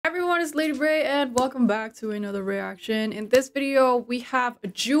everyone, it's Lady Rei and welcome back to another reaction. In this video, we have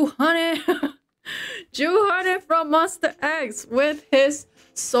JOOHONEY JOOHONEY from Monsta X with his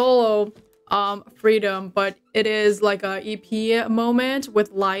solo Freedom, but it is like a EP moment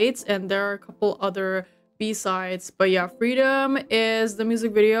with lights and there are a couple other B-sides. But yeah, Freedom is the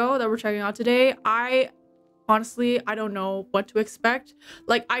music video that we're checking out today. Honestly, I don't know what to expect.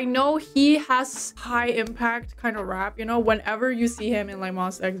 Like, I know he has high impact kind of rap, you know, whenever you see him in like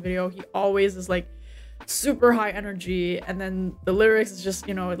Monsta X video, he always is like super high energy, and then the lyrics is just,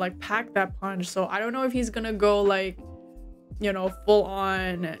 you know, like pack that punch. So I don't know if he's gonna go like, you know, full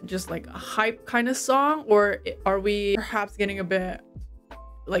on just like a hype kind of song, or are we perhaps getting a bit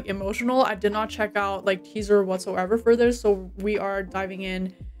like emotional. I did not check out like teaser whatsoever for this, so we are diving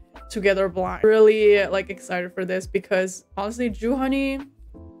in together blind. Really like excited for this because honestly JOOHONEY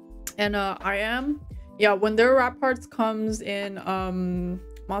and yeah, when their rap parts comes in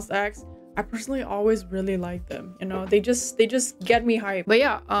Monsta X, I personally always really like them, you know, they just get me hyped. But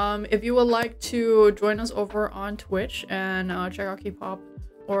yeah, if you would like to join us over on Twitch and check out K-pop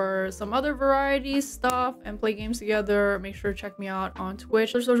or some other variety stuff and play games together, make sure to check me out on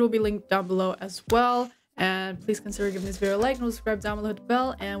Twitch. Their social will be linked down below as well. And please consider giving this video a like and subscribe down below, hit the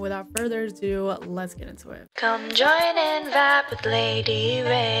bell. And without further ado, let's get into it. Come join and vibe with Lady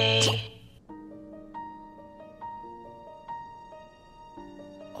Rei.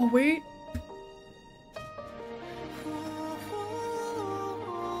 Oh wait.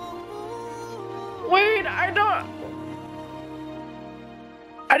 Wait, I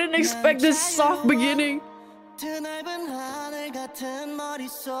didn't expect this soft beginning.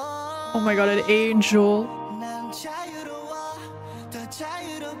 Oh my god, an angel.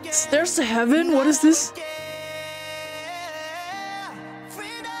 Stairs to heaven? What is this?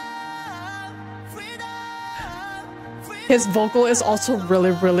 His vocal is also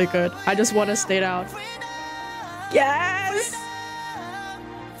really good. I just want to state out. Yes!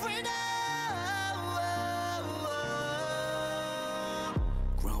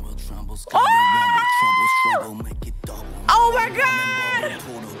 Oh my god!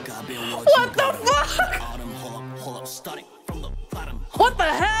 What the fuck? What the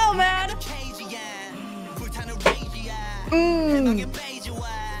hell, man?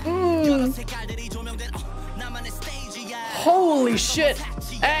 Holy shit.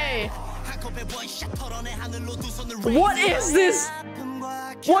 Hey. What is this?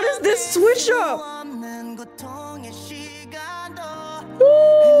 What is this switch up?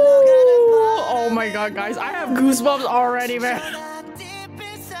 Oh my god, guys, I have goosebumps already, man.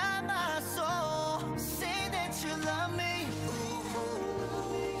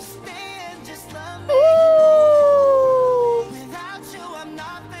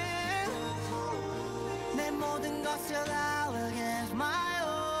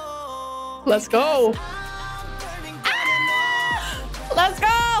 Let's go. Ah! Let's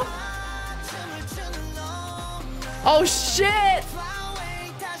go. Oh shit.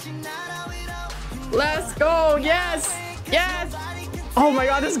 Let's go. Yes. Yes. Oh my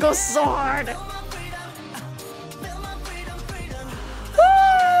god, this goes so hard. Woo!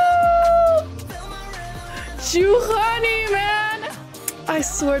 JOOHONEY, man. I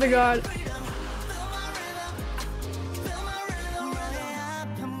swear to god.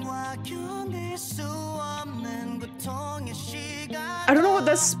 I don't know what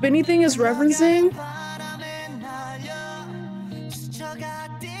that spinny thing is referencing.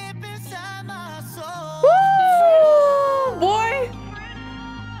 Woo! Boy!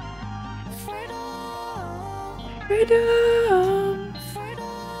 Freedom!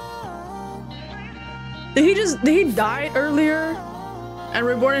 Did he die earlier and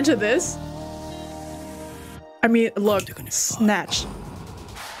reborn into this? I mean, look, snatch.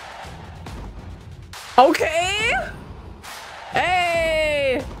 Okay!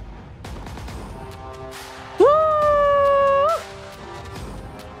 Hey! Woo!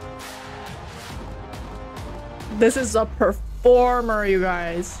 This is a performer, you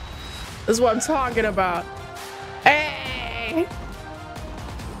guys. This is what I'm talking about. Hey!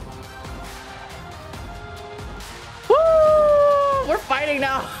 Woo! We're fighting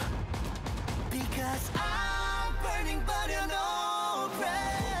now.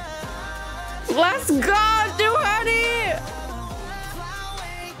 Let's go, JOOHONEY!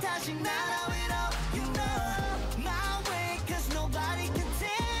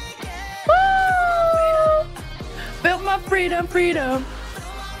 Woo! Built my freedom.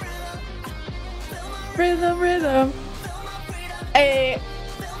 Rhythm. Hey.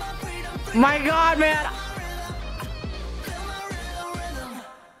 My god, man.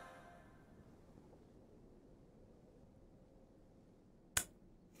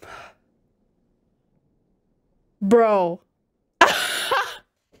 Bro.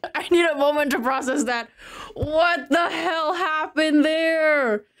 I need a moment to process that. What the hell happened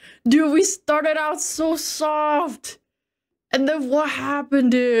there? Dude, we started out so soft. And then what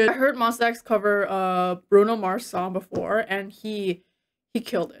happened, dude? I heard Monsta X cover Bruno Mars song before, and he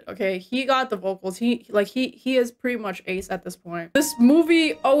killed it, okay? He got the vocals. He is pretty much ace at this point. This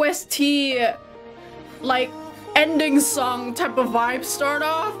movie OST, like, ending song type of vibe start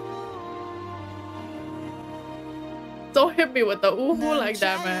off. Don't hit me with the ooh like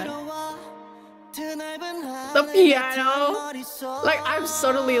that, man. The piano. Like, I'm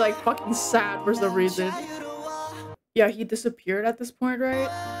suddenly like fucking sad for some reason. Yeah, he disappeared at this point, right?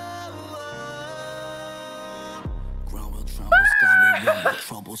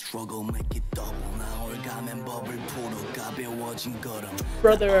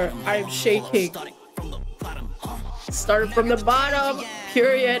 Brother, I'm shaking. Started from the bottom,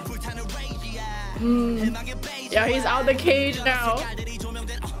 period. Yeah, he's out the cage now.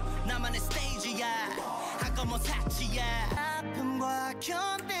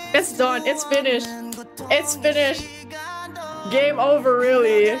 It's done. It's finished. It's finished. Game over,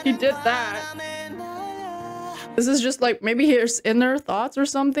 really. He did that. This is just like maybe his inner thoughts or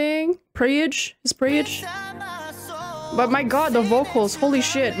something. Prayage. His prayage. But my god, the vocals. Holy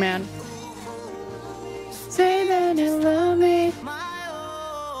shit, man. Say that you love me.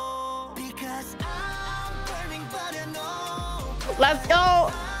 Let's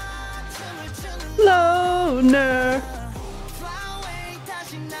go! Loner.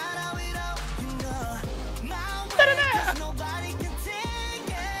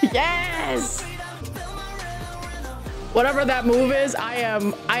 Yes! Whatever that move is, I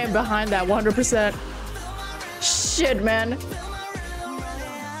am behind that 100%. Shit, man.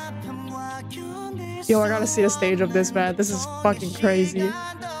 Yo, I gotta see the stage of this, man. This is fucking crazy.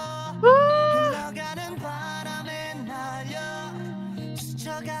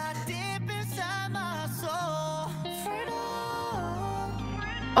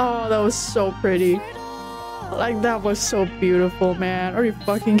 Oh, that was so pretty. Like, that was so beautiful, man. Are you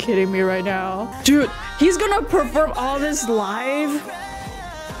fucking kidding me right now? Dude, he's gonna perform all this live?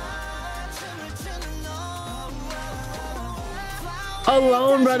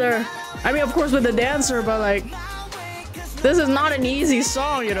 Alone, brother. I mean, of course with the dancer, but like, this is not an easy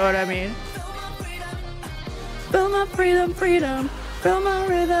song, you know what I mean? Feel my freedom, freedom. Feel my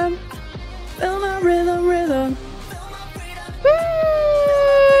rhythm. Feel my rhythm, rhythm.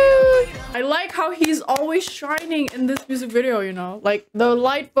 I like how he's always shining in this music video, you know? Like, the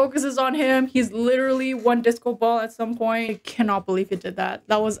light focuses on him. He's literally one disco ball at some point. I cannot believe he did that.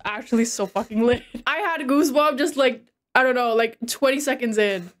 That was actually so fucking lit. I had goosebumps just like, I don't know, like 20 seconds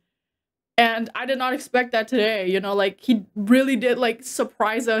in. And I did not expect that today, you know? Like, he really did, like,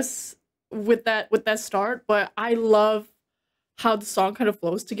 surprise us with that start. But I love how the song kind of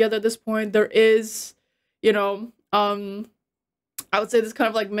flows together at this point. There is, you know, I would say this kind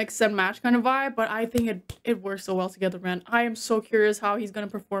of like mix and match kind of vibe, but I think it works so well together, man. I am so curious how he's gonna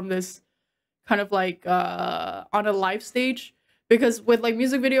perform this kind of like on a live stage, because with like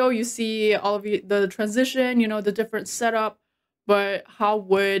music video you see all of the transition, you know, the different setup, but how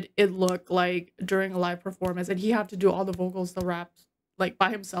would it look like during a live performance? And he have to do all the vocals, the raps, like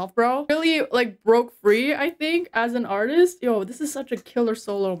by himself, bro. Really like broke free, I think, as an artist. Yo, this is such a killer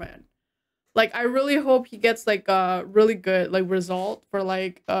solo, man. Like, I really hope he gets like a really good like result for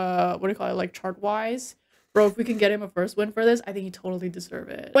like what do you call it, like chart wise. Bro, if we can get him a first win for this, I think he totally deserve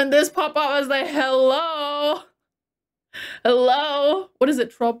it. When this pop up, I was like, hello, hello. What is it?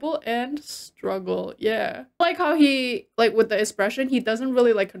 Trouble and struggle. Yeah, I like how he, like, with the expression, he doesn't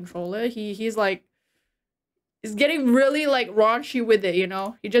really like control it. He's like, he's getting really like raunchy with it, you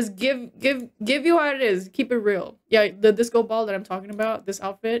know? He just give you how it is. Keep it real. Yeah, the disco ball that I'm talking about, this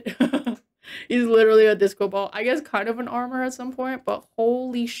outfit. He's literally a disco ball. I guess kind of an armor at some point, but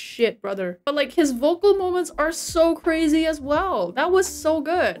holy shit, brother. But like, his vocal moments are so crazy as well. That was so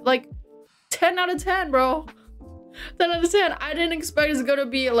good. Like, 10 out of 10, bro. 10 out of 10. I didn't expect it's gonna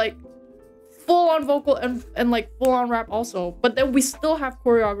be like full-on vocal and like full-on rap also. But then we still have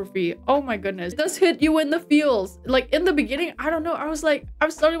choreography. Oh my goodness. It does hit you in the feels. Like, in the beginning, I don't know. I was like,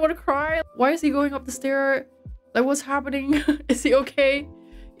 I'm starting to want to cry. Why is he going up the stair? Like, what's happening? Is he okay?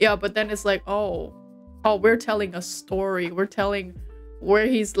 Yeah, but then it's like, oh, we're telling a story. We're telling where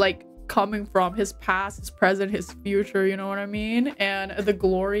he's like coming from, his past, his present, his future, you know what I mean? And the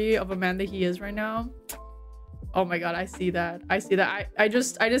glory of a man that he is right now. Oh my god, I see that. I see that. I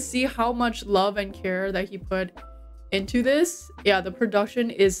just see how much love and care that he put into this. Yeah, the production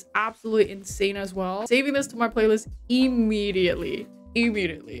is absolutely insane as well. Saving this to my playlist immediately.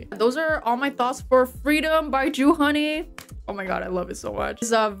 immediately. Those are all my thoughts for Freedom by JOOHONEY. Oh my god, I love it so much.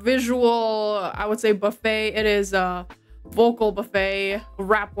 It's a visual, I would say, buffet. It is a vocal buffet.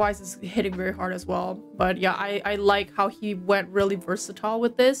 Rap wise is hitting very hard as well. But yeah, I like how he went really versatile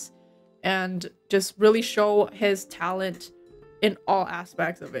with this and just really show his talent in all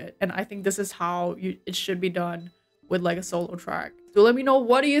aspects of it. And I think this is how it should be done with like a solo track. So let me know,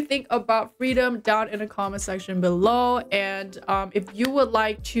 what do you think about Freedom down in the comment section below. And if you would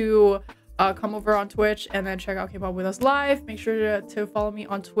like to come over on Twitch and then check out K-pop with us live, make sure to follow me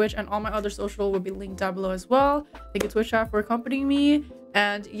on Twitch, and all my other social will be linked down below as well. Thank you Twitch chat for accompanying me.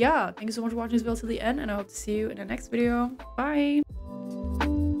 And yeah, thank you so much for watching this video to the end, and I hope to see you in the next video. Bye.